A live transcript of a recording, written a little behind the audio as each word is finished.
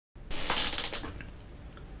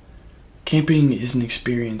Camping is an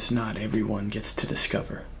experience not everyone gets to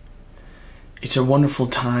discover. It's a wonderful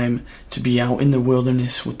time to be out in the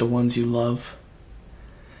wilderness with the ones you love.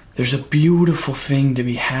 There's a beautiful thing to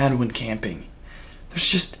be had when camping. There's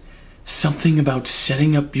just something about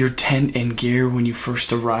setting up your tent and gear when you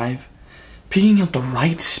first arrive, picking out the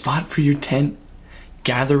right spot for your tent,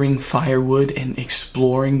 gathering firewood and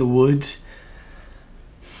exploring the woods.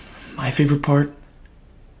 My favorite part?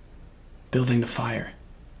 Building the fire.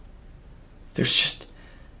 There's just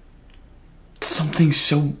something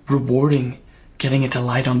so rewarding getting it to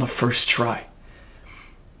light on the first try.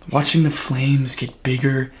 Watching the flames get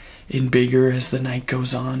bigger and bigger as the night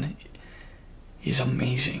goes on is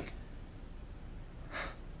amazing.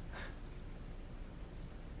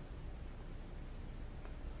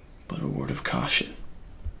 But a word of caution.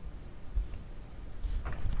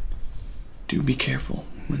 Do be careful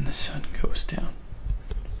when the sun goes down.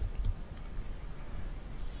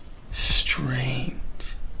 Strange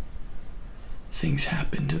things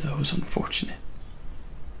happen to those unfortunate.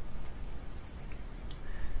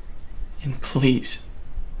 And please,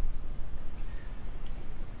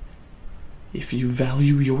 if you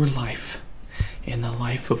value your life and the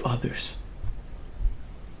life of others,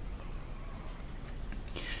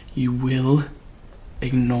 you will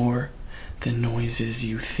ignore the noises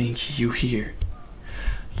you think you hear.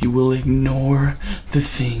 You will ignore the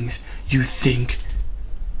things you think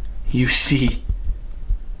you see.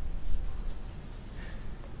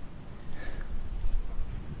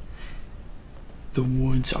 The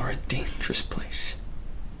woods are a dangerous place.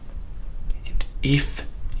 And if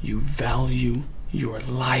you value your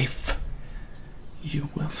life, you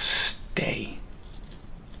will stay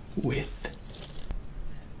with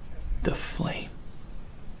the flame.